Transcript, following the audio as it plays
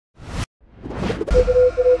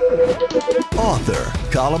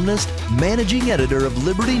Author, columnist, managing editor of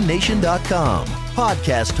LibertyNation.com,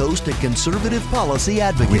 podcast host and conservative policy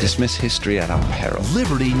advocate. We dismiss history at our peril.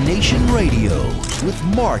 Liberty Nation Radio with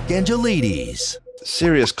Mark Angelides.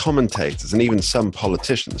 Serious commentators and even some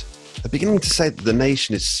politicians are beginning to say that the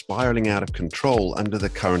nation is spiraling out of control under the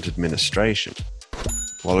current administration.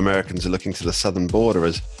 While Americans are looking to the southern border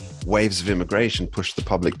as waves of immigration push the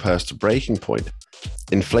public purse to breaking point,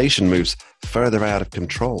 inflation moves further out of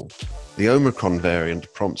control. The Omicron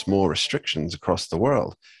variant prompts more restrictions across the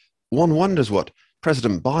world. One wonders what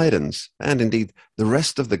President Biden's, and indeed the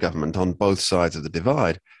rest of the government on both sides of the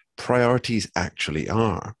divide, priorities actually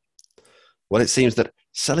are. Well, it seems that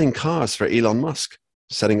selling cars for Elon Musk,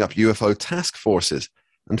 setting up UFO task forces,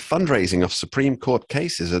 and fundraising of Supreme Court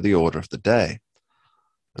cases are the order of the day.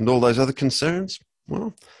 And all those other concerns?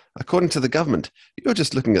 Well, according to the government, you're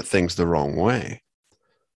just looking at things the wrong way.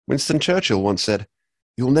 Winston Churchill once said,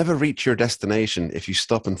 "You'll never reach your destination if you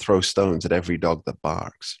stop and throw stones at every dog that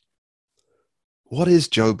barks." What is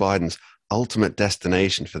Joe Biden's ultimate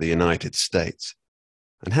destination for the United States?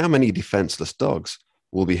 And how many defenseless dogs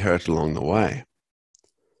will be hurt along the way?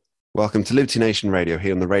 Welcome to Liberty Nation Radio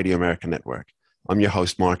here on the Radio America Network. I'm your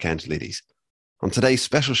host, Mark Angelides. On today's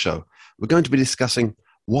special show, we're going to be discussing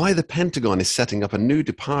why the Pentagon is setting up a new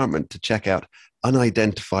department to check out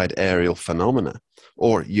unidentified aerial phenomena,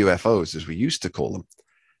 or UFOs as we used to call them,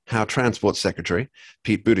 how Transport Secretary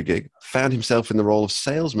Pete Buttigieg found himself in the role of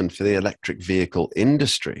salesman for the electric vehicle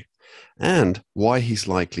industry, and why he's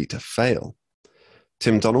likely to fail.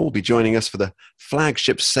 Tim Donnell will be joining us for the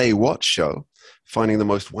flagship Say What show, finding the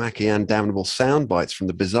most wacky and damnable sound bites from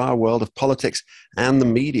the bizarre world of politics and the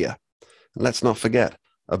media. And let's not forget,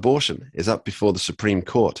 abortion is up before the Supreme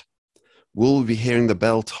Court. We'll be hearing the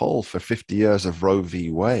bell toll for 50 years of Roe v.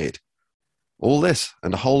 Wade. All this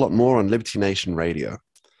and a whole lot more on Liberty Nation Radio.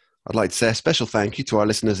 I'd like to say a special thank you to our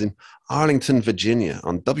listeners in Arlington, Virginia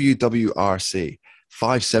on WWRC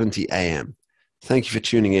 570 AM. Thank you for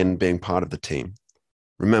tuning in and being part of the team.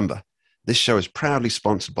 Remember, this show is proudly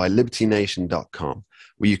sponsored by LibertyNation.com,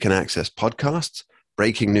 where you can access podcasts,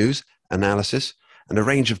 breaking news, analysis, and a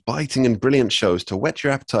range of biting and brilliant shows to whet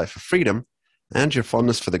your appetite for freedom and your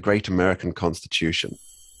fondness for the great American Constitution.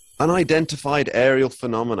 Unidentified aerial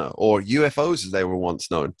phenomena, or UFOs as they were once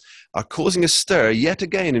known, are causing a stir yet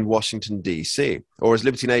again in Washington, D.C., or as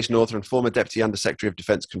Liberty Nation author and former Deputy Undersecretary of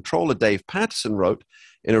Defense Controller Dave Patterson wrote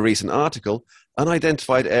in a recent article,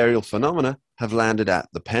 unidentified aerial phenomena have landed at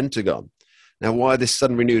the Pentagon. Now, why this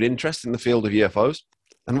sudden renewed interest in the field of UFOs?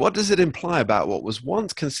 And what does it imply about what was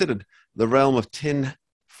once considered the realm of tin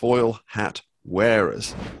foil hat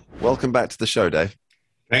wearers? Welcome back to the show, Dave.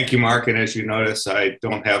 Thank you, Mark. And as you notice, I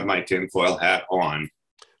don't have my tinfoil hat on.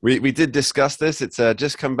 We did discuss this. It's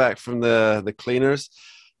just come back from the cleaners,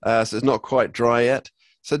 so it's not quite dry yet.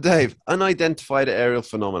 So, Dave, unidentified aerial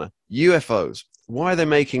phenomena, UFOs, why are they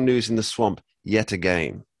making news in the swamp yet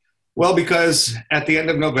again? Well, because at the end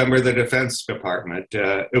of November, the Defense Department,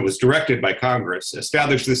 it was directed by Congress,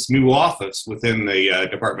 established this new office within the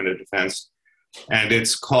Department of Defense, and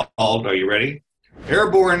it's called, are you ready?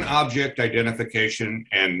 Airborne Object Identification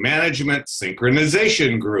and Management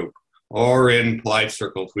Synchronization Group, or in polite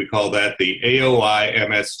circles, we call that the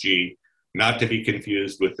AOI-MSG, not to be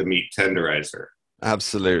confused with the meat tenderizer.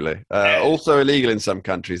 Absolutely. Also illegal in some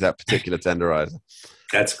countries, that particular tenderizer.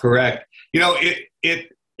 That's correct. You know, it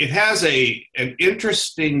has an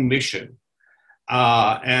interesting mission,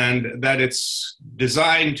 and that it's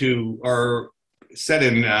designed to, or set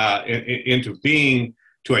into being,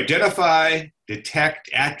 to identify, detect,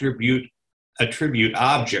 attribute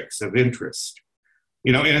objects of interest.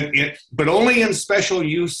 You know, but only in special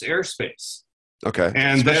use airspace. Okay.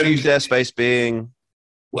 And special use airspace being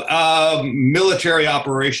military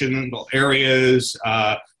operational areas,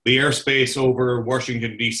 the airspace over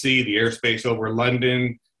Washington, D.C., the airspace over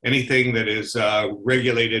London, anything that is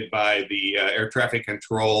regulated by the air traffic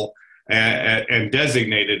control and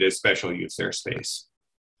designated as special use airspace.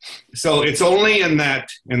 So it's only in that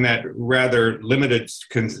rather limited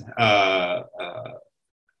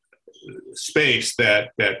space that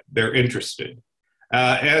they're interested,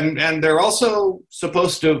 and they're also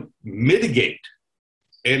supposed to mitigate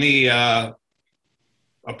any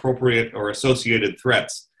appropriate or associated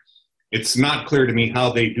threats. It's not clear to me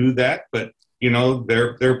how they do that, but you know,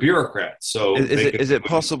 they're bureaucrats. So is it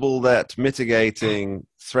possible that mitigating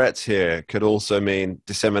threats here could also mean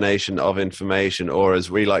dissemination of information, or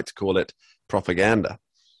as we like to call it, propaganda?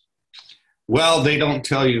 Well, they don't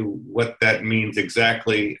tell you what that means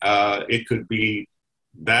exactly. It could be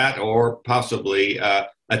that, or possibly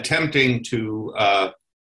attempting to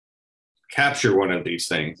capture one of these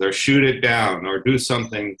things or shoot it down or do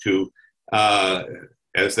something to,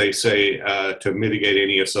 as they say, to mitigate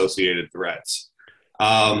any associated threats.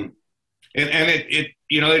 And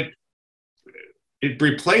it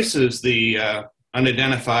replaces the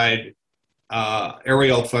unidentified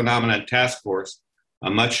aerial phenomenon task force, a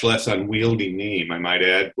much less unwieldy name, I might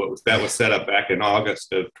add. That was set up back in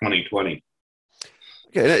August of 2020.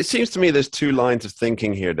 Okay, it seems to me there's two lines of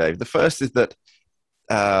thinking here, Dave. The first is that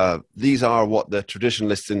these are what the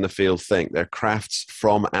traditionalists in the field think. They're crafts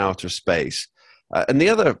from outer space. And the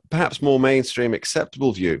other, perhaps more mainstream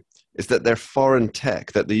acceptable view is that they're foreign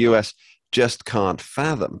tech that the US just can't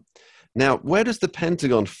fathom. Now, where does the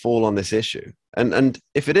Pentagon fall on this issue? And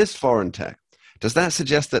if it is foreign tech, does that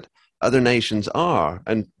suggest that other nations are,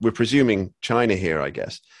 and we're presuming China here, I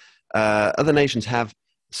guess, other nations have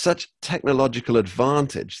such technological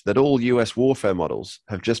advantage that all US warfare models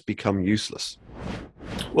have just become useless?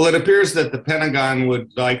 Well, it appears that the Pentagon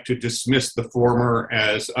would like to dismiss the former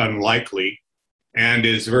as unlikely and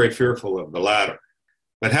is very fearful of the latter.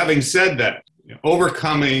 But having said that,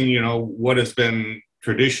 overcoming, what has been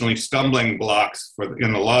traditionally stumbling blocks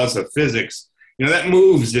in the laws of physics, that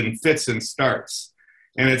moves in fits and starts.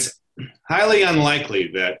 And it's highly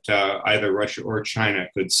unlikely that either Russia or China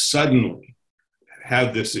could suddenly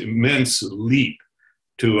have this immense leap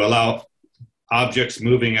to allow objects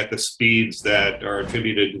moving at the speeds that are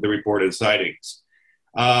attributed to the reported sightings.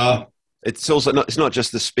 It's also it's not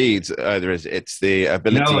just the speeds either, it's the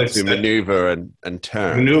ability to maneuver and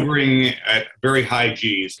turn. Maneuvering at very high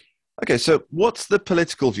Gs. Okay, so what's the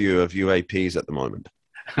political view of UAPs at the moment?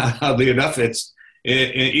 Oddly enough,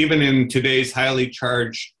 even in today's highly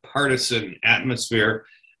charged partisan atmosphere,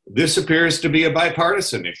 this appears to be a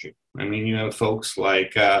bipartisan issue. I mean, folks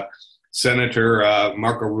like Senator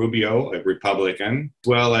Marco Rubio, a Republican, as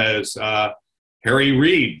well as Harry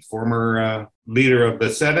Reid, former leader of the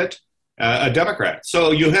Senate, a Democrat.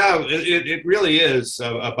 So you have, it really is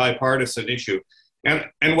a bipartisan issue.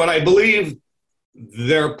 And what I believe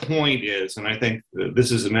their point is, and I think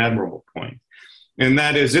this is an admirable point, and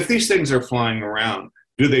that is, if these things are flying around,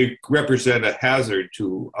 do they represent a hazard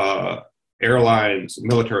to airlines,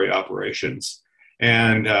 military operations?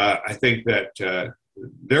 And I think that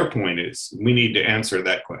their point is we need to answer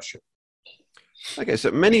that question. Okay,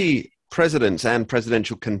 so many presidents and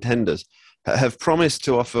presidential contenders have promised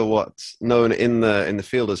to offer what's known in the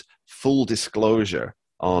field as full disclosure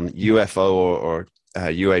on UFO or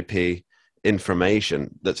UAP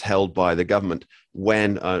information that's held by the government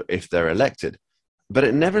when, if they're elected. But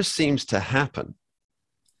it never seems to happen.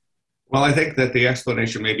 Well, I think that the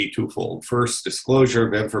explanation may be twofold. First, disclosure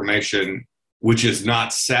of information which is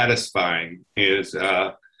not satisfying is,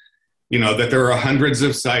 that there are hundreds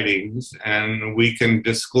of sightings, and we can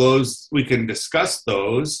discuss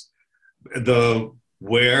those, the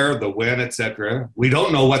where, the when, etc. We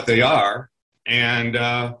don't know what they are, and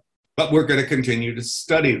but we're going to continue to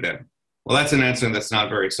study them. Well, that's an answer that's not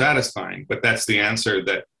very satisfying, but that's the answer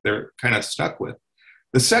that they're kind of stuck with.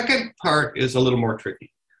 The second part is a little more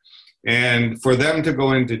tricky. And for them to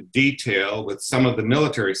go into detail with some of the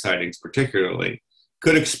military sightings particularly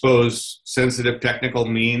could expose sensitive technical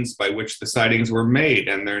means by which the sightings were made,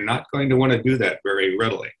 and they're not going to want to do that very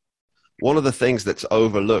readily. One of the things that's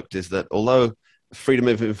overlooked is that although freedom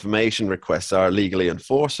of information requests are legally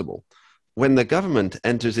enforceable, when the government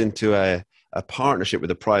enters into a partnership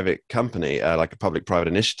with a private company, like a public-private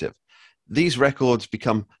initiative, these records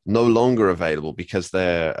become no longer available because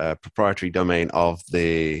they're a proprietary domain of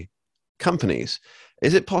the companies.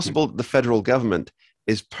 Is it possible that the federal government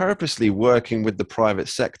is purposely working with the private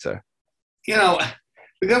sector?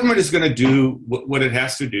 The government is going to do what it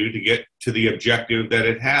has to do to get to the objective that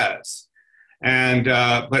it has. And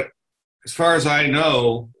but as far as I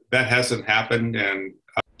know, that hasn't happened. And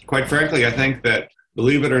quite frankly, I think that,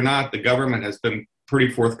 believe it or not, the government has been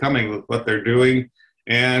pretty forthcoming with what they're doing.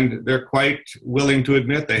 And they're quite willing to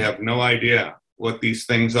admit they have no idea what these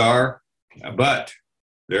things are. But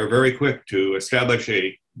they're very quick to establish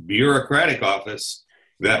a bureaucratic office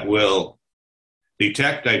that will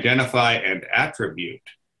detect, identify, and attribute,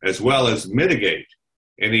 as well as mitigate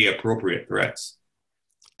any appropriate threats.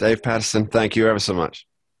 Dave Patterson, thank you ever so much.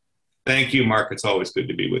 Thank you, Mark. It's always good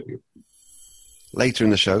to be with you. Later in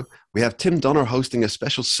the show, we have Tim Donner hosting a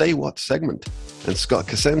special Say What segment, and Scott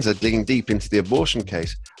Cosenza digging deep into the abortion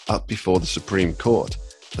case up before the Supreme Court,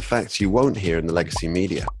 the facts you won't hear in the legacy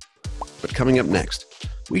media. But coming up next,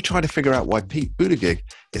 we try to figure out why Pete Buttigieg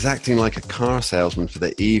is acting like a car salesman for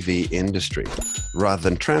the EV industry, rather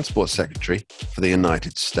than Transport Secretary for the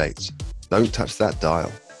United States. Don't touch that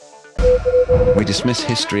dial. We dismiss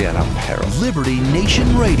history at our peril. Liberty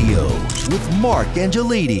Nation Radio with Mark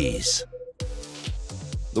Angelides.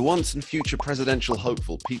 The once and future presidential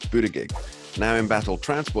hopeful Pete Buttigieg, now embattled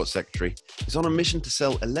transport secretary, is on a mission to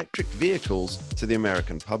sell electric vehicles to the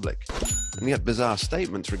American public. And yet bizarre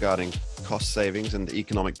statements regarding cost savings and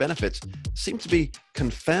economic benefits seem to be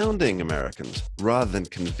confounding Americans rather than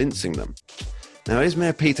convincing them. Now, is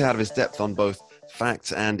Mayor Pete out of his depth on both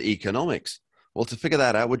facts and economics? Well, to figure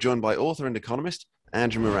that out, we're joined by author and economist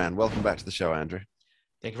Andrew Moran. Welcome back to the show, Andrew.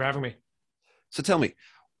 Thank you for having me. So tell me,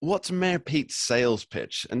 what's Mayor Pete's sales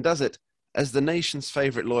pitch? And does it, as the nation's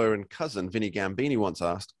favorite lawyer and cousin, Vinnie Gambini, once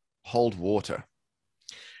asked, hold water?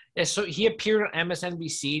 Yeah, so he appeared on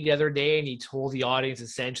MSNBC the other day, and he told the audience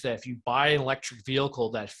essentially that if you buy an electric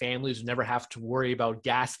vehicle, that families would never have to worry about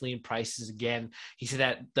gasoline prices again. He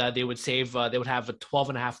said that they would save, they would have a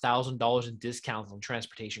 $12,500 in discounts on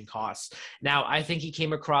transportation costs. Now, I think he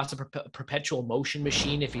came across a perpetual motion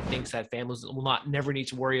machine if he thinks that families will never need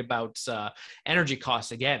to worry about energy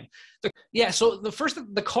costs again. So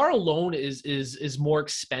the car alone is more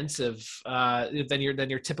expensive than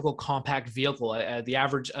your typical compact vehicle. The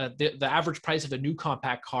average price of a new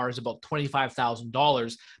compact car is about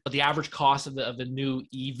 $25,000, but the average cost of the new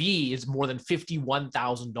EV is more than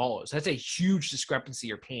 $51,000. That's a huge discrepancy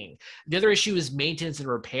you're paying. The other issue is maintenance and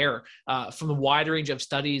repair. From the wide range of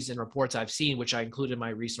studies and reports I've seen, which I included in my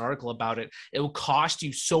recent article about it, it will cost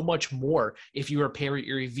you so much more if you repair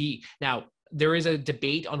your EV. Now, there is a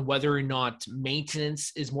debate on whether or not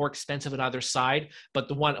maintenance is more expensive on either side, but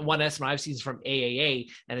the one estimate I've seen is from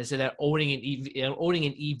AAA, and it said that owning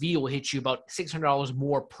an EV will hit you about $600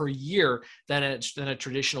 more per year than a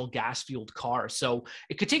traditional gas-fueled car. So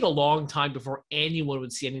it could take a long time before anyone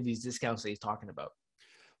would see any of these discounts that he's talking about.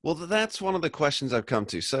 Well, that's one of the questions I've come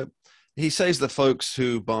to. So he says that folks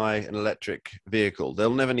who buy an electric vehicle,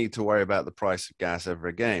 they'll never need to worry about the price of gas ever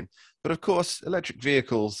again. But of course, electric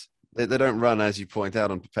vehicles, they don't run, as you point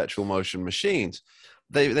out, on perpetual motion machines.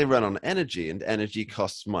 They run on energy, and energy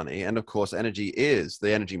costs money. And of course, the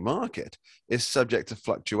energy market is subject to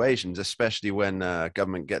fluctuations, especially when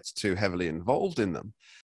government gets too heavily involved in them.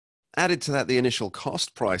 Added to that, the initial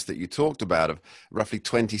cost price that you talked about of roughly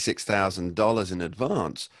 $26,000 in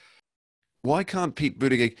advance. Why can't Pete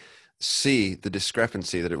Buttigieg see the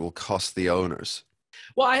discrepancy that it will cost the owners?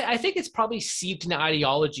 Well, I think it's probably seeped in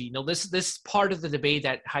ideology. This part of the debate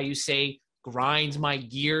that, how you say, grinds my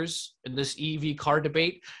gears in this EV car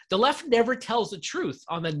debate. The left never tells the truth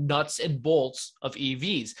on the nuts and bolts of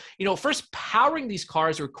EVs. First, powering these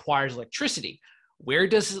cars requires electricity. Where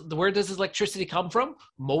does this electricity come from?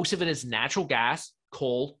 Most of it is natural gas,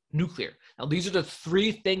 coal, nuclear. Now, these are the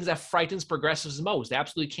three things that frightens progressives the most. They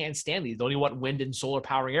absolutely can't stand these. They only want wind and solar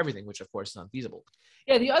powering everything, which of course is unfeasible.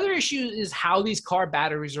 Yeah, the other issue is how these car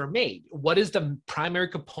batteries are made. What is the primary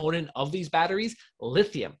component of these batteries?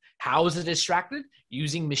 Lithium. How is it extracted?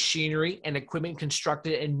 Using machinery and equipment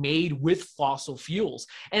constructed and made with fossil fuels.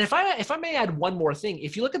 And if I may add one more thing,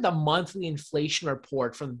 if you look at the monthly inflation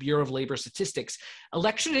report from the Bureau of Labor Statistics,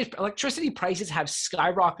 electricity prices have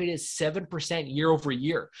skyrocketed 7% year over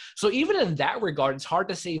year. So even in that regard, it's hard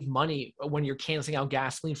to save money when you're canceling out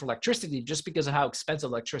gasoline for electricity, just because of how expensive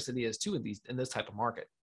electricity is too in this type of market.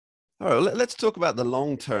 All right, let's talk about the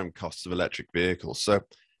long-term costs of electric vehicles. So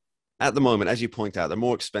at the moment, as you point out, they're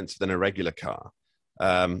more expensive than a regular car.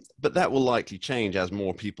 But that will likely change as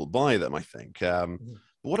more people buy them, I think. But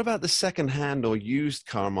what about the second-hand or used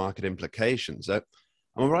car market implications? Am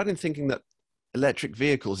I right in thinking that electric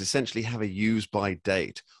vehicles essentially have a use-by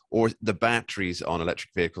date, or the batteries on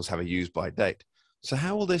electric vehicles have a use-by date? So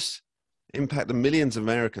how will this impact the millions of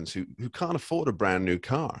Americans who can't afford a brand new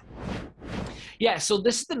car? Yeah, so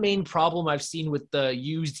this is the main problem I've seen with the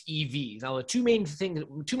used EVs. Now, the two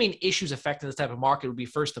main issues affecting this type of market would be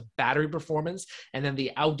first the battery performance and then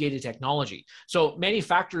the outdated technology. So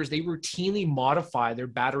manufacturers, they routinely modify their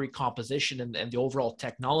battery composition and the overall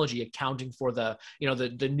technology, accounting for the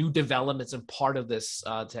new developments and part of this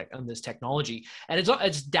technology. And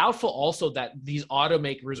it's doubtful also that these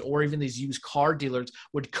automakers or even these used car dealers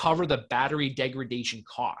would cover the battery degradation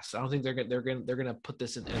costs. I don't think they're going to put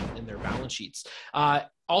this in their balance sheets.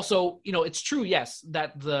 Also, it's true, yes,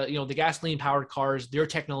 that the gasoline powered cars, their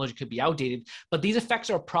technology could be outdated, but these effects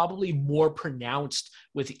are probably more pronounced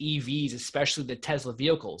with EVs, especially the Tesla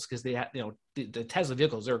vehicles, because they have, the Tesla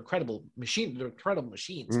vehicles, they're incredible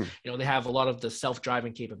machines. They have a lot of the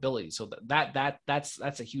self-driving capabilities. So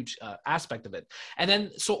that's a huge aspect of it. And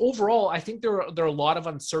then, so overall, I think there are a lot of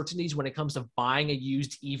uncertainties when it comes to buying a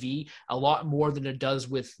used EV, a lot more than it does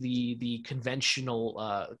with the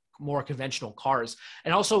conventional more conventional cars.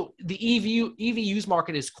 And also the EV used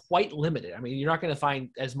market is quite limited. I mean, you're not going to find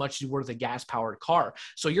as much worth a gas powered car.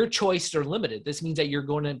 So your choices are limited. This means that you're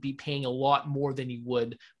going to be paying a lot more than you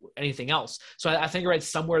would anything else. So I think I read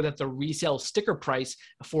somewhere that the resale sticker price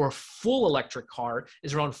for a full electric car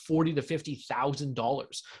is around $40,000 to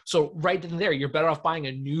 $50,000. So right there, you're better off buying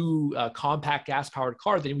a new compact gas powered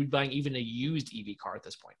car than you would be buying even a used EV car at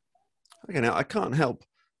this point. Okay, now I can't help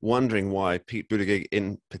wondering why Pete Buttigieg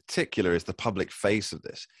in particular is the public face of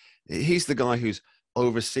this. He's the guy who's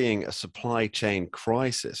overseeing a supply chain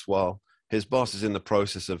crisis while his boss is in the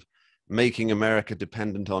process of making America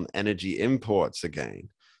dependent on energy imports again.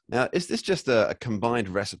 Now, is this just a combined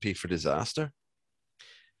recipe for disaster?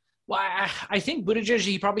 Well, I think Buttigieg,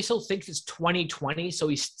 he probably still thinks it's 2020, so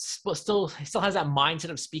he still has that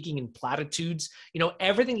mindset of speaking in platitudes. You know,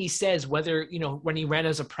 everything he says, whether, you know, when he ran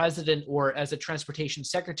as a president or as a transportation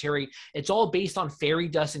secretary, it's all based on fairy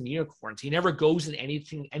dust and unicorns. He never goes in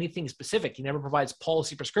anything specific. He never provides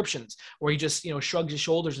policy prescriptions, or he just, you know, shrugs his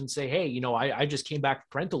shoulders and say, hey, you know, I just came back from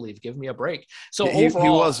parental leave, give me a break. So he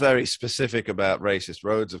overall, was very specific about racist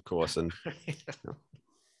roads, of course, and.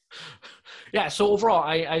 Yeah. So overall,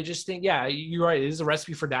 I just think, yeah, you're right. It is a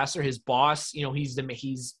recipe for disaster. His boss, you know,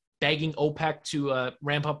 he's begging OPEC to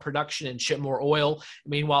ramp up production and ship more oil.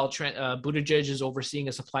 Meanwhile, Buttigieg is overseeing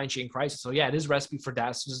a supply chain crisis. So yeah, it is a recipe for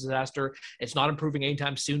disaster. It's not improving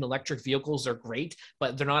anytime soon. Electric vehicles are great,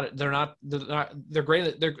 but they're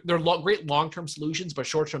great. They're great long-term solutions, but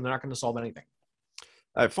short-term, they're not going to solve anything.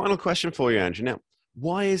 Final question for you, Andrew. Now,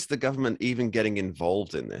 why is the government even getting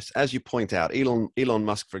involved in this? As you point out, Elon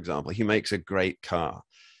Musk, for example, he makes a great car.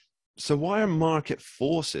 So why are market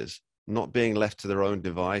forces not being left to their own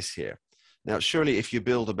device here? Now, surely if you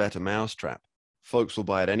build a better mousetrap, folks will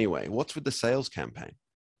buy it anyway. What's with the sales campaign?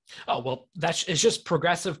 Oh, well, it's just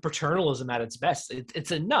progressive paternalism at its best.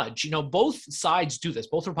 It's a nudge. You know, both sides do this.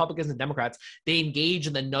 Both Republicans and Democrats, they engage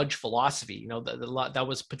in the nudge philosophy. You know, that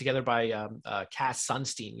was put together by Cass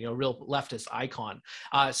Sunstein, you know, real leftist icon.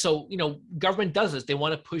 So, you know, government does this. They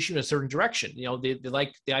want to push you in a certain direction. You know, they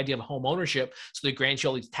like the idea of home ownership. So they grant you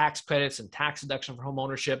all these tax credits and tax deduction for home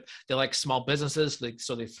ownership. They like small businesses.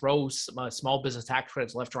 So they throw small business tax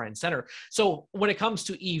credits left, right, and center. So when it comes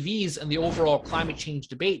to EVs and the overall climate change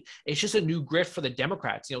debate, it's just a new grift for the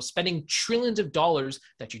Democrats. You know, spending trillions of dollars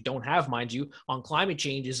that you don't have, mind you, on climate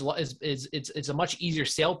change is a much easier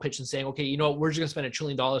sale pitch than saying, okay, you know what, we're just going to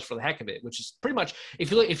spend $1 trillion for the heck of it, which is pretty much,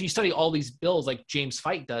 if you study all these bills like James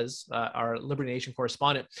Fite does, our Liberty Nation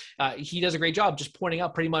correspondent, he does a great job just pointing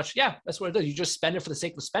out pretty much, yeah, that's what it does. You just spend it for the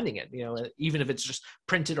sake of spending it, you know, even if it's just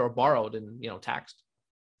printed or borrowed and, you know, taxed.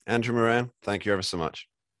 Andrew Moran, thank you ever so much.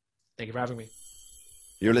 Thank you for having me.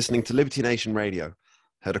 You're listening to Liberty Nation Radio,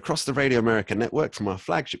 heard across the Radio America network from our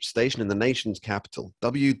flagship station in the nation's capital,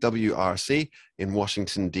 WWRC in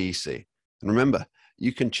Washington, D.C. And remember,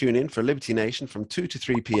 you can tune in for Liberty Nation from 2 to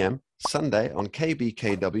 3 p.m. Sunday on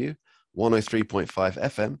KBKW 103.5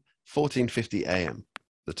 FM, 1450 AM,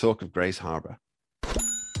 the talk of Grace Harbor.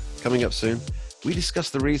 Coming up soon, we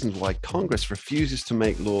discuss the reasons why Congress refuses to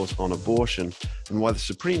make laws on abortion and why the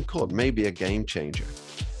Supreme Court may be a game changer.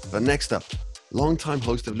 But next up, longtime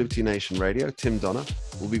host of Liberty Nation Radio, Tim Donner,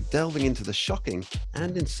 will be delving into the shocking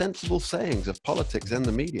and insensible sayings of politics and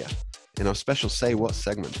the media in our special Say What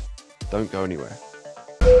segment. Don't go anywhere.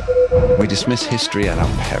 We dismiss history at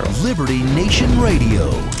our peril. Liberty Nation Radio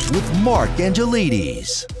with Mark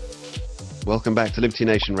Angelides. Welcome back to Liberty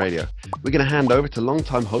Nation Radio. We're going to hand over to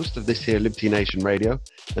longtime host of this here Liberty Nation Radio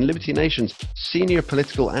and Liberty Nation's senior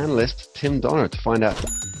political analyst, Tim Donner, to find out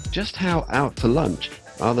just how out to lunch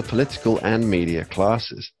are the political and media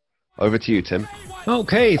classes. Over to you, Tim.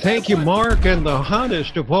 Okay, thank you, Mark. And the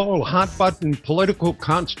hottest of all hot-button political,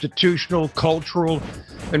 constitutional, cultural,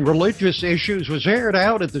 and religious issues was aired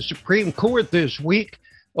out at the Supreme Court this week.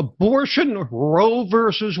 Abortion, Roe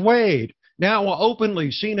versus Wade, now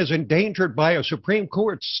openly seen as endangered by a Supreme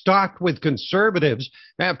Court stocked with conservatives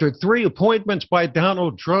after 3 appointments by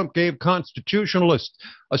Donald Trump gave constitutionalists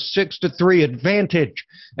a 6-3 advantage.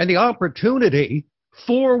 And the opportunity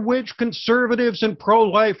for which conservatives and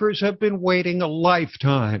pro-lifers have been waiting a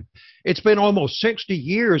lifetime. It's been almost 60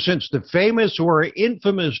 years since the famous or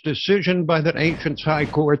infamous decision by the nation's high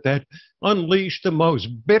court that unleashed the most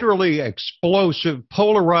bitterly explosive,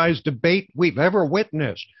 polarized debate we've ever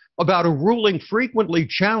witnessed about a ruling frequently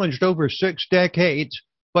challenged over 6 decades,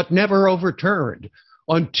 but never overturned.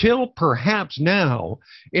 Until perhaps now,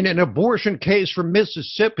 in an abortion case from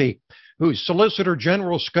Mississippi, whose Solicitor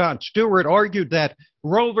General Scott Stewart argued that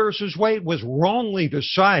Roe versus Wade was wrongly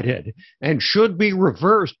decided and should be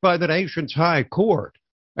reversed by the nation's high court.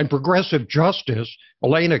 And progressive justice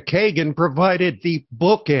Elena Kagan provided the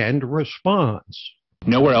bookend response.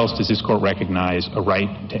 Nowhere else does this court recognize a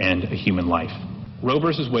right to end a human life. Roe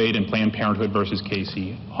versus Wade and Planned Parenthood versus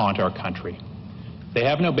Casey haunt our country. They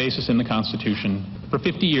have no basis in the Constitution. For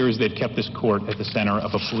 50 years, they've kept this court at the center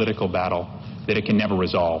of a political battle that it can never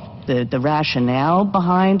resolve. The rationale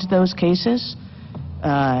behind those cases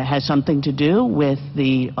has something to do with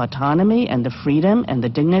the autonomy and the freedom and the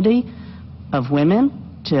dignity of women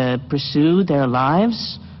to pursue their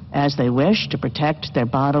lives as they wish, to protect their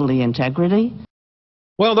bodily integrity.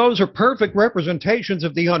 Well, those are perfect representations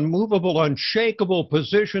of the unmovable, unshakable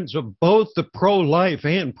positions of both the pro-life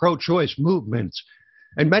and pro-choice movements.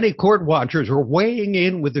 And many court watchers are weighing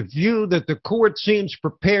in with the view that the court seems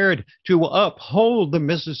prepared to uphold the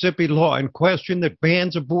Mississippi law in question that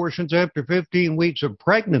bans abortions after 15 weeks of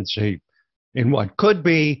pregnancy in what could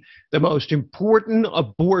be the most important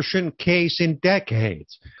abortion case in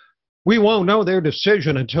decades. We won't know their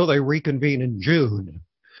decision until they reconvene in June.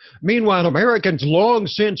 Meanwhile, Americans long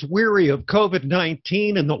since weary of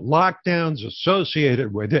COVID-19 and the lockdowns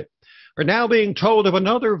associated with it are now being told of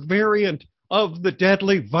another variant of the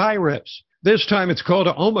deadly virus. This time it's called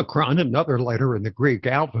Omicron, another letter in the Greek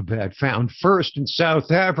alphabet, found first in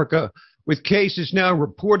South Africa, with cases now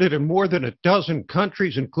reported in more than a dozen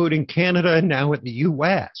countries, including Canada and now in the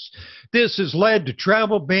U.S. This has led to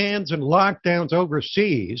travel bans and lockdowns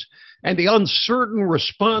overseas, and the uncertain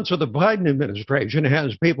response of the Biden administration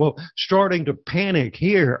has people starting to panic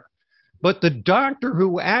here. But the doctor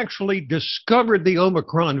who actually discovered the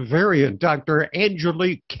Omicron variant, Dr.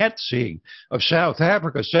 Angelique Ketsy of South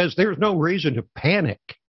Africa, says there's no reason to panic.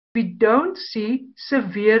 We don't see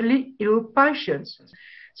severely ill patients.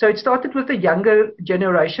 So it started with the younger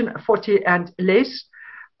generation, 40 and less.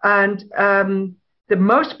 And the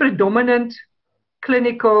most predominant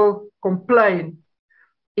clinical complaint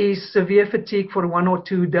is severe fatigue for 1 or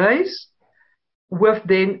 2 days, with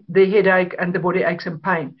then the headache and the body aches and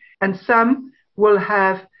pain. And some will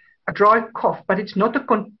have a dry cough, but it's not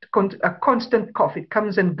a constant cough. It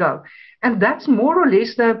comes and goes. And that's more or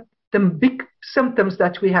less the big symptoms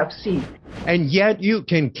that we have seen. And yet you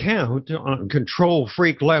can count on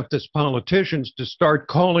control-freak leftist politicians to start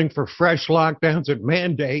calling for fresh lockdowns and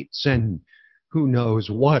mandates and who knows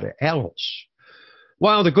what else.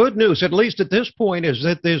 While the good news, at least at this point, is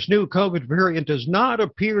that this new COVID variant does not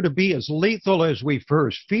appear to be as lethal as we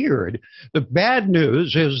first feared, the bad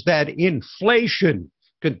news is that inflation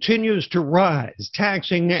continues to rise,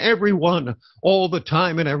 taxing everyone all the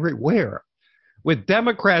time and everywhere. With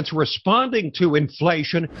Democrats responding to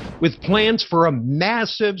inflation with plans for a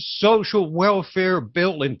massive social welfare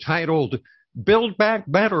bill entitled Build Back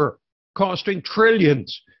Better, costing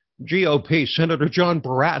trillions. GOP Senator John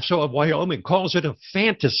Barrasso of Wyoming calls it a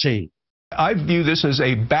fantasy. I view this as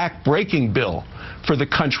a back-breaking bill for the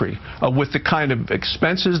country with the kind of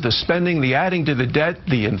expenses, the spending, the adding to the debt,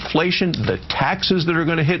 the inflation, the taxes that are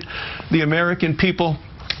going to hit the American people.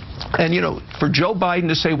 And, you know, for Joe Biden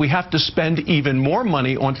to say we have to spend even more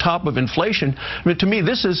money on top of inflation, I mean, to me,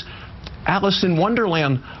 this is Alice in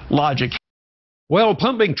Wonderland logic. Well,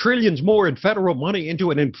 pumping trillions more in federal money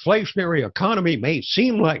into an inflationary economy may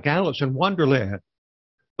seem like Alice in Wonderland,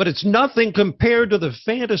 but it's nothing compared to the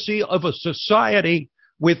fantasy of a society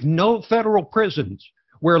with no federal prisons,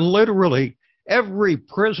 where literally every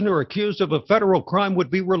prisoner accused of a federal crime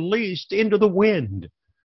would be released into the wind.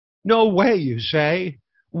 No way, you say.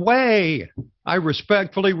 Way. I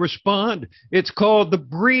respectfully respond, it's called the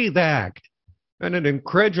Breathe Act. And an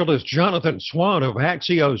incredulous Jonathan Swan of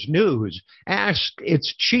Axios News asked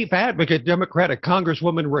its chief advocate, Democratic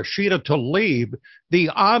Congresswoman Rashida Tlaib, the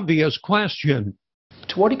obvious question.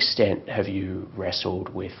 To what extent have you wrestled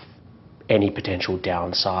with any potential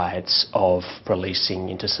downsides of releasing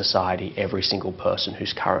into society every single person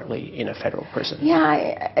who's currently in a federal prison?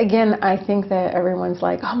 Yeah, I think that everyone's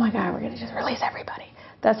like, oh my God, we're going to just release everybody.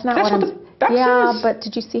 That's not what I'm... Yeah, but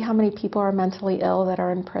did you see how many people are mentally ill that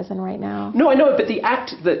are in prison right now? No, I know, but the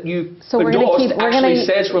act that you endorsed actually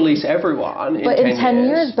says release everyone in 10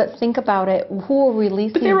 years. But think about it. Who will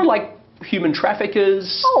release? But there are like human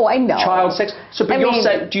traffickers. Oh, I know. Child sex. So, but you're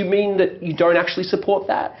saying, do you mean that you don't actually support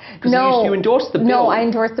that? Because you endorsed the bill. No, I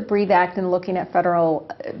endorsed the Breathe Act and looking at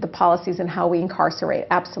the policies and how we incarcerate.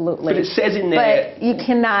 Absolutely. But it says in there. But you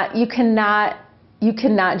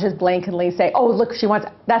cannot just blankly say, oh, look, she wants,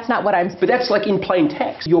 that's not what I'm saying. But that's like in plain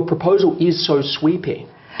text. Your proposal is so sweeping.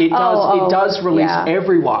 It does release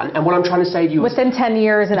everyone. And what I'm trying to say to you is... Within 10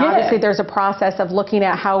 years, and obviously there's a process of looking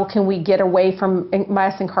at how can we get away from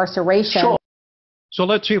mass incarceration. Sure. So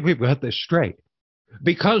let's see if we've got this straight.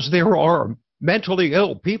 Because there are mentally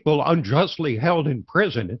ill people unjustly held in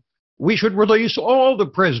prison, we should release all the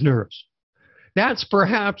prisoners. That's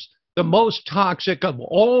perhaps the most toxic of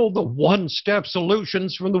all the one-step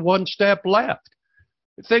solutions from the one-step left.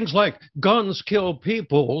 Things like guns kill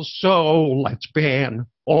people, so let's ban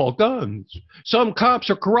all guns. Some cops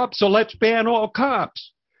are corrupt, so let's ban all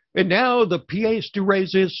cops. And now the pièce de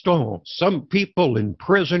résistance. Some people in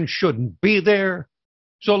prison shouldn't be there,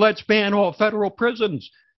 so let's ban all federal prisons.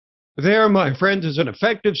 There, my friends, is an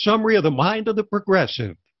effective summary of the mind of the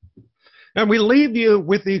progressive. And we leave you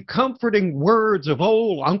with the comforting words of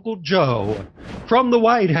old Uncle Joe from the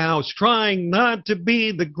White House, trying not to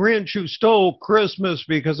be the Grinch who stole Christmas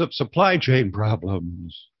because of supply chain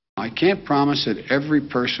problems. I can't promise that every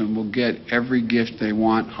person will get every gift they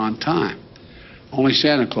want on time. Only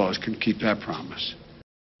Santa Claus can keep that promise.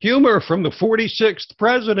 Humor from the 46th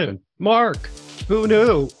president. Mark, who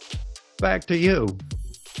knew? Back to you.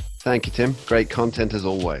 Thank you, Tim. Great content as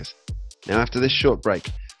always. Now, after this short break,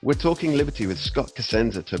 we're talking liberty with Scott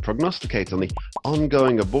Cosenza to prognosticate on the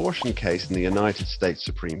ongoing abortion case in the United States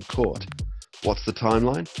Supreme Court. What's the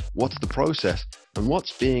timeline? What's the process? And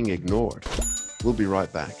what's being ignored? We'll be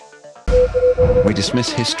right back. We dismiss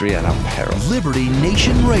history at our peril. Liberty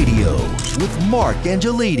Nation Radio with Mark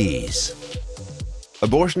Angelides.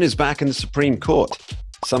 Abortion is back in the Supreme Court.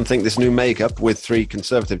 Some think this new makeup, with 3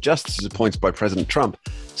 conservative justices appointed by President Trump,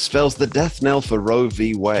 spells the death knell for Roe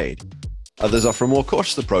v. Wade. Others offer a more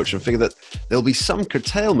cautious approach and figure that there'll be some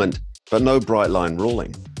curtailment, but no bright-line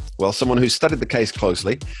ruling. Well, someone who's studied the case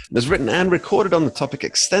closely and has written and recorded on the topic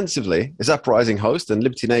extensively is Uprising host and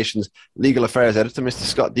Liberty Nation's legal affairs editor, Mr.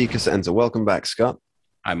 Scott D. Cosenza. Welcome back, Scott.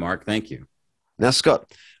 Hi, Mark. Thank you. Now,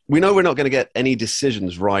 Scott, we know we're not going to get any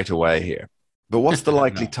decisions right away here, but what's the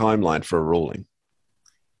likely timeline for a ruling?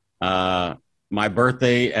 My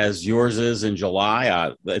birthday, as yours is, in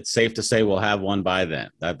July. It's safe to say we'll have one by then.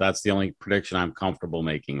 That's the only prediction I'm comfortable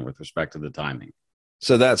making with respect to the timing.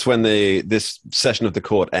 So that's when this session of the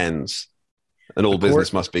court ends, and all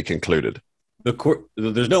business must be concluded. The court,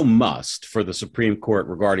 there's no must for the Supreme Court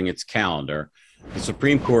regarding its calendar. The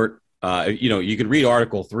Supreme Court, you can read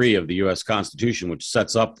Article 3 of the U.S. Constitution, which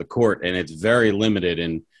sets up the court, and it's very limited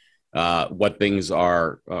in what things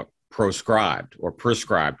are prescribed,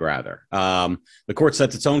 rather. The court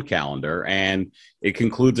sets its own calendar, and it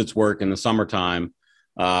concludes its work in the summertime,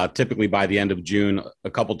 typically by the end of June, a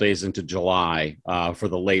couple days into July, for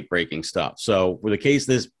the late breaking stuff. So with a case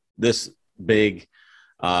this big,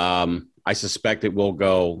 I suspect it will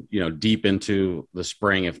go, deep into the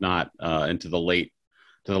spring, if not into the late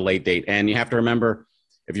date. And you have to remember,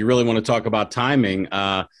 if you really want to talk about timing,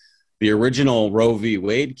 the original Roe v.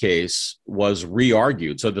 Wade case was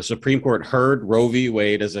re-argued. So the Supreme Court heard Roe v.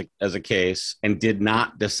 Wade as a case and did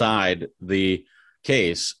not decide the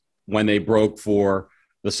case when they broke for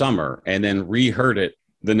the summer, and then reheard it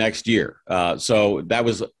the next year. So that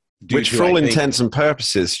was which, for all intents and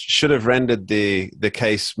purposes, should have rendered the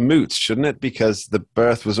case moot, shouldn't it? Because the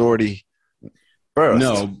birth was already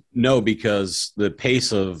birthed. No, because the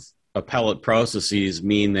pace of appellate processes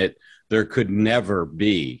mean that there could never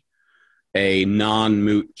be a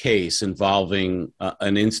non-moot case involving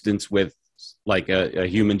an instance with like a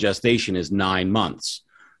human gestation is 9 months.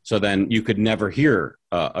 So then you could never hear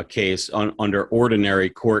a case under ordinary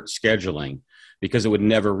court scheduling because it would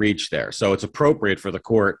never reach there. So it's appropriate for the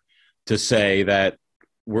court to say that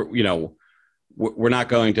we're not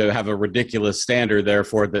going to have a ridiculous standard,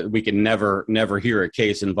 therefore that we can never hear a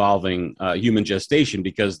case involving human gestation,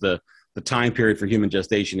 because the time period for human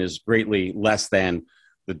gestation is greatly less than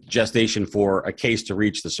the gestation for a case to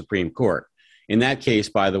reach the Supreme Court. In that case,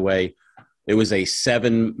 by the way, it was a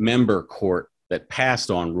 7-member court that passed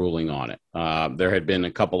on ruling on it. There had been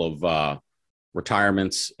a couple of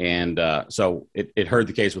retirements, and so it heard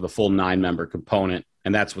the case with a full 9-member component,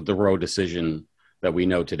 and that's what the Roe decision that we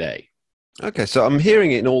know today. Okay, so I'm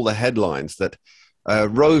hearing it in all the headlines that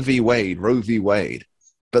Roe v. Wade,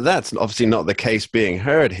 but that's obviously not the case being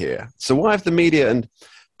heard here. So why have the media, and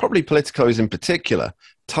probably politicos in particular,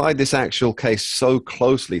 tied this actual case so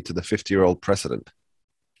closely to the 50-year-old precedent?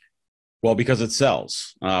 Well, because it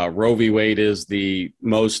sells. Roe v. Wade is the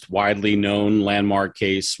most widely known landmark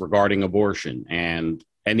case regarding abortion. And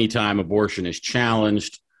anytime abortion is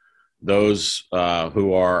challenged, those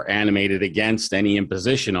who are animated against any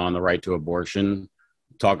imposition on the right to abortion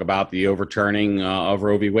talk about the overturning of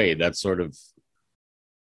Roe v. Wade. That's sort of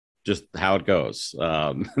just how it goes.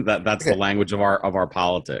 That's the language of our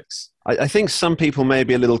politics. I think some people may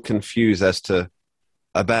be a little confused as to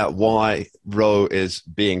about why Roe is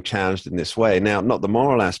being challenged in this way. Now, not the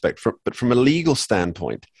moral aspect, but from a legal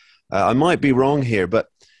standpoint, I might be wrong here, but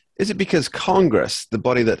Is it because Congress, the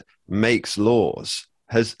body that makes laws,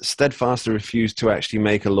 has steadfastly refused to actually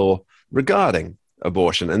make a law regarding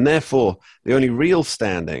abortion, and therefore the only real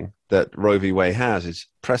standing that Roe v. Wade has is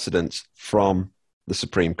precedence from the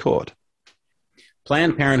Supreme Court?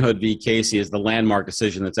 Planned Parenthood v. Casey is the landmark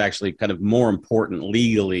decision that's actually kind of more important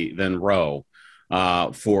legally than Roe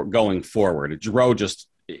for going forward. Roe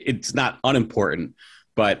it's not unimportant,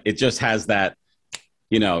 but it just has that,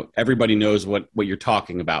 everybody knows what you're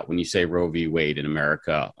talking about when you say Roe v. Wade in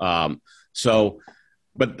America.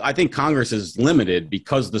 But I think Congress is limited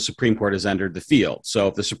because the Supreme Court has entered the field. So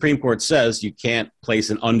if the Supreme Court says you can't place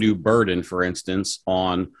an undue burden, for instance,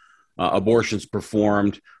 on abortions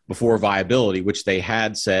performed before viability, which they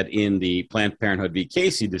had said in the Planned Parenthood v.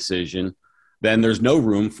 Casey decision, then there's no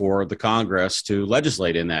room for the Congress to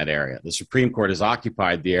legislate in that area. The Supreme Court has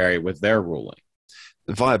occupied the area with their ruling.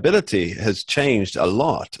 The viability has changed a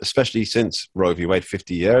lot, especially since Roe v. Wade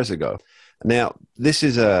 50 years ago. Now, this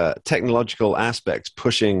is a technological aspect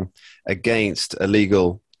pushing against a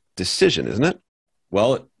legal decision, isn't it?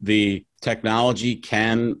 Well, the technology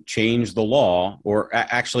can change the law, or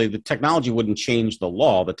actually the technology wouldn't change the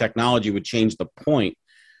law. The technology would change the point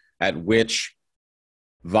at which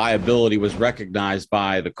viability was recognized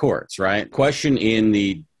by the courts, right? Question in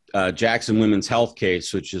the Jackson Women's Health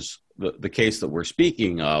case, which is the case that we're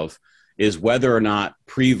speaking of, is whether or not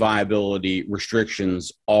pre-viability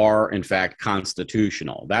restrictions are in fact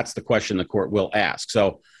constitutional. That's the question the court will ask.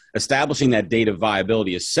 So establishing that date of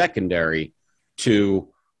viability is secondary to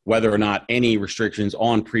whether or not any restrictions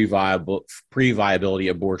on pre-viability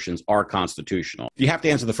abortions are constitutional. You have to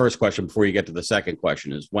answer the first question before you get to the second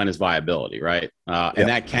question, is when is viability, right? And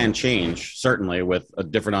that can change, certainly, with a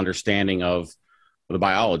different understanding of the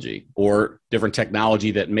biology or different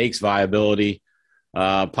technology that makes viability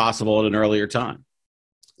possible at an earlier time.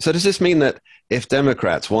 So does this mean that if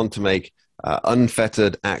Democrats want to make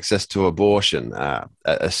unfettered access to abortion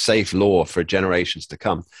a safe law for generations to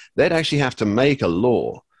come, they'd actually have to make a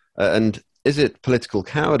law? And is it political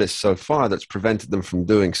cowardice so far that's prevented them from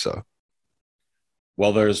doing so?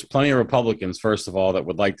 Well, there's plenty of Republicans, first of all, that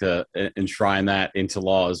would like to enshrine that into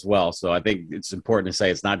law as well. So I think it's important to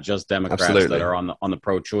say it's not just Democrats Absolutely. that are on the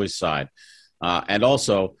pro-choice side. And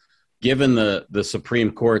also, given the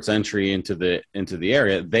Supreme Court's entry into the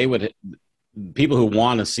area, people who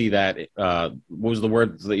want to see that, what was the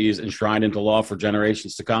word that you used, enshrined into law for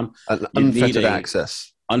generations to come? Unfettered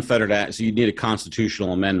access. Unfettered access. So you need a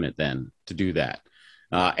constitutional amendment then to do that.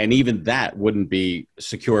 And even that wouldn't be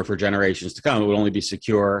secure for generations to come. It would only be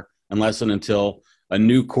secure unless and until a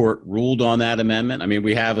new court ruled on that amendment. I mean,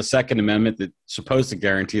 we have a Second Amendment that's supposed to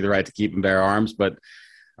guarantee the right to keep and bear arms, but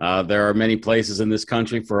there are many places in this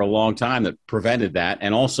country for a long time that prevented that,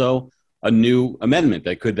 and also a new amendment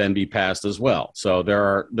that could then be passed as well. So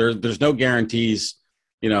there's no guarantees,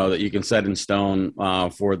 that you can set in stone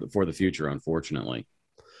for the future, unfortunately.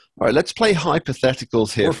 All right, let's play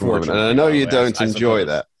hypotheticals here for a moment. And I know you don't enjoy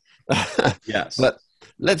that. Yes. But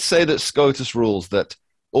let's say that SCOTUS rules that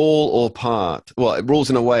all or part, well, it rules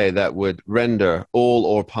in a way that would render all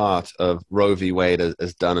or part of Roe v. Wade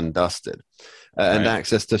as done and dusted, and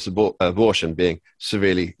access to abortion being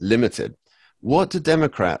severely limited. What do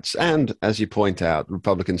Democrats, and as you point out,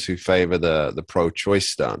 Republicans who favor the pro-choice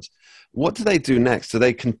stance, what do they do next? Do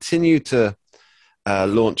they continue to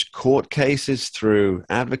launch court cases through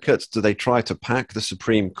advocates? Do they try to pack the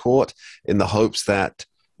Supreme Court in the hopes that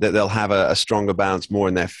they'll have a stronger balance more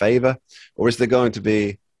in their favor? Or is there going to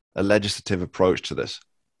be a legislative approach to this?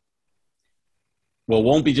 Well, it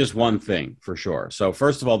won't be just one thing, for sure. So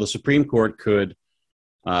first of all, the Supreme Court could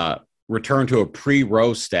return to a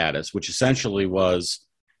pre-Roe status, which essentially was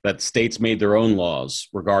that states made their own laws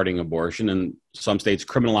regarding abortion, and some states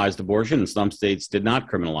criminalized abortion and some states did not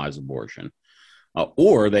criminalize abortion.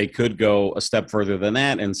 Or they could go a step further than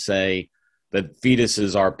that and say that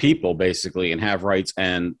fetuses are people, basically, and have rights,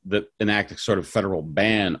 and enact a sort of federal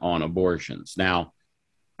ban on abortions. Now,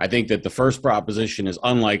 I think that the first proposition is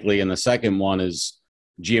unlikely, and the second one is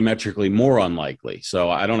geometrically more unlikely. So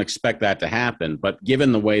I don't expect that to happen. But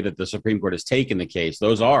given the way that the Supreme Court has taken the case,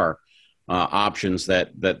 those are options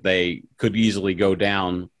that they could easily go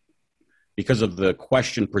down because of the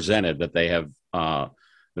question presented that they have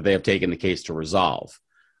taken the case to resolve.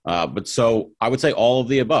 But so I would say all of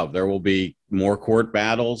the above. There will be more court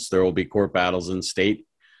battles. There will be court battles in state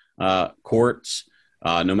courts.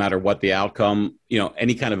 No matter what the outcome,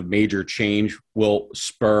 any kind of major change will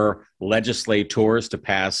spur legislators to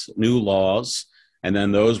pass new laws, and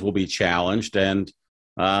then those will be challenged. And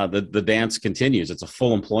the dance continues. It's a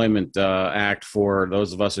full employment act for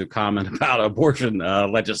those of us who comment about abortion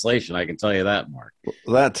legislation. I can tell you that, Mark.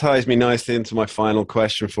 Well, that ties me nicely into my final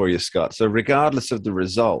question for you, Scott. So regardless of the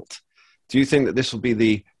result, do you think that this will be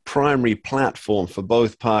the primary platform for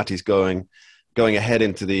both parties going ahead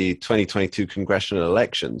into the 2022 congressional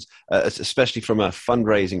elections, especially from a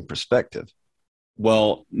fundraising perspective?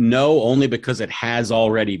 Well, no, only because it has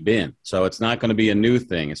already been. So it's not going to be a new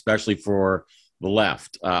thing, especially for the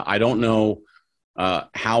left. I don't know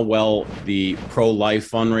how well the pro-life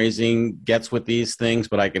fundraising gets with these things,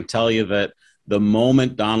 but I can tell you that the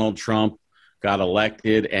moment Donald Trump got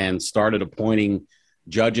elected and started appointing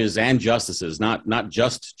judges and justices, not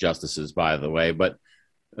just justices, by the way, but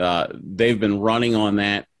they've been running on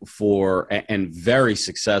that and very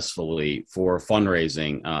successfully for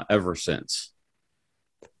fundraising ever since.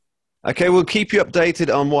 Okay, we'll keep you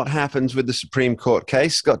updated on what happens with the Supreme Court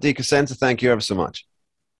case. Scott DeCosenza, thank you ever so much.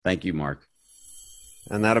 Thank you, Mark.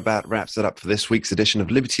 And that about wraps it up for this week's edition of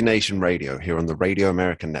Liberty Nation Radio here on the Radio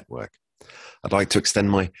American Network. I'd like to extend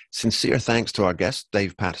my sincere thanks to our guests,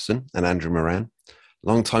 Dave Patterson and Andrew Moran,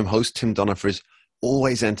 longtime host Tim Donner for his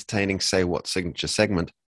always entertaining Say What signature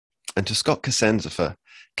segment, and to Scott Cosenza for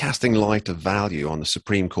casting light of value on the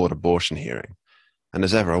Supreme Court abortion hearing. And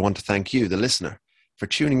as ever, I want to thank you, the listener, for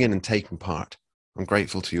tuning in and taking part. I'm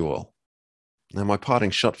grateful to you all. Now, my parting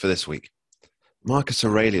shot for this week. Marcus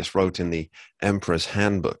Aurelius wrote in the Emperor's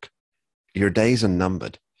Handbook, "Your days are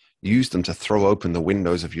numbered. Use them to throw open the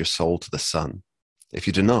windows of your soul to the sun. If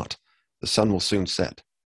you do not, the sun will soon set,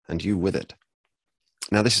 and you with it."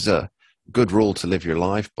 Now, this is a good rule to live your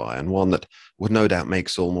life by, and one that would no doubt make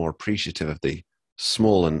us all more appreciative of the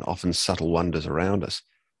small and often subtle wonders around us.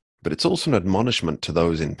 But it's also an admonishment to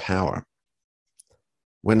those in power.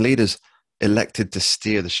 When leaders elected to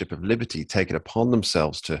steer the ship of liberty take it upon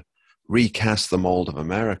themselves to recast the mold of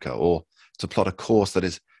America or to plot a course that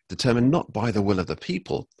is determined not by the will of the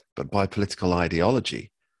people, but by political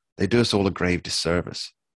ideology, they do us all a grave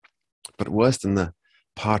disservice. But worse than the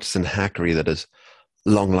partisan hackery that has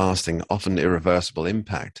long-lasting, often irreversible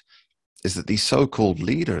impact is that these so-called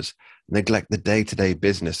leaders neglect the day-to-day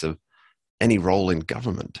business of any role in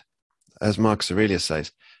government. As Marcus Aurelius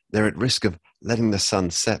says, they're at risk of letting the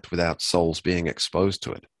sun set without souls being exposed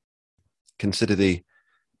to it. Consider the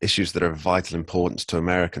issues that are of vital importance to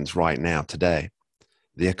Americans right now, today.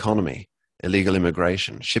 The economy, illegal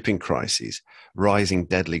immigration, shipping crises, rising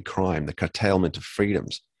deadly crime, the curtailment of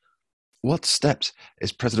freedoms. What steps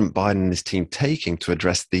is President Biden and his team taking to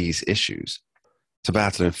address these issues? To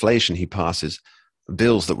battle inflation, he passes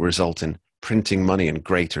bills that will result in printing money and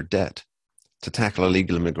greater debt. To tackle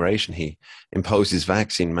illegal immigration, he imposes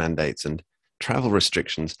vaccine mandates and travel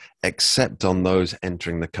restrictions except on those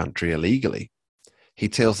entering the country illegally. He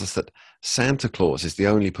tells us that Santa Claus is the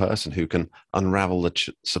only person who can unravel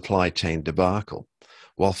the supply chain debacle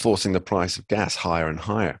while forcing the price of gas higher and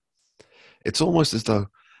higher. It's almost as though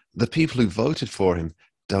the people who voted for him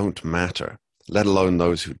don't matter, let alone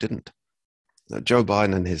those who didn't. Now, Joe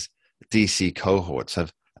Biden and his DC cohorts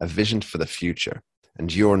have a vision for the future,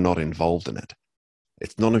 and you're not involved in it.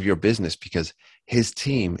 It's none of your business because his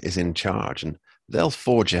team is in charge, and they'll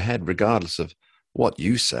forge ahead regardless of what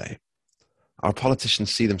you say. Our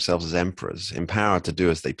politicians see themselves as emperors, empowered to do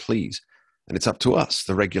as they please, and it's up to us,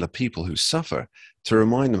 the regular people who suffer, to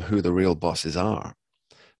remind them who the real bosses are.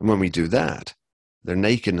 And when we do that, their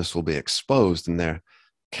nakedness will be exposed and their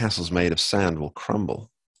castles made of sand will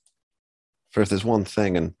crumble. For if there's one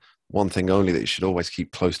thing, and one thing only, that you should always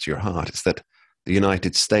keep close to your heart, it's that the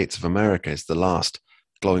United States of America is the last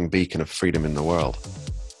glowing beacon of freedom in the world.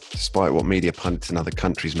 Despite what media pundits in other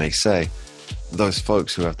countries may say, those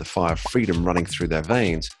folks who have the fire of freedom running through their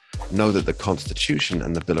veins know that the Constitution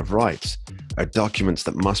and the Bill of Rights are documents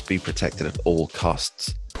that must be protected at all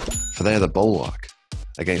costs, for they are the bulwark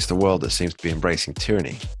against a world that seems to be embracing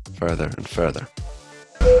tyranny further and further.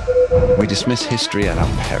 We dismiss history at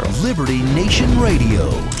our peril. Liberty Nation Radio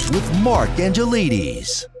with Mark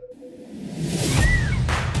Angelides.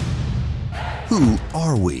 Who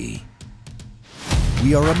are we?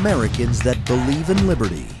 We are Americans that believe in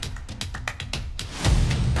liberty.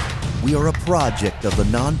 We are a project of the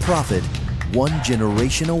nonprofit One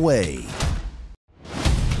Generation Away.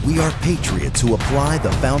 We are patriots who apply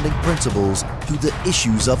the founding principles to the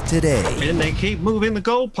issues of today. And they keep moving the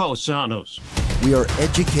goalposts on us. We are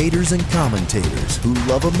educators and commentators who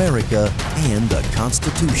love America and the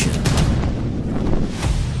Constitution.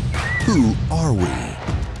 Who are we?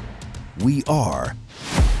 We are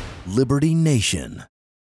Liberty Nation.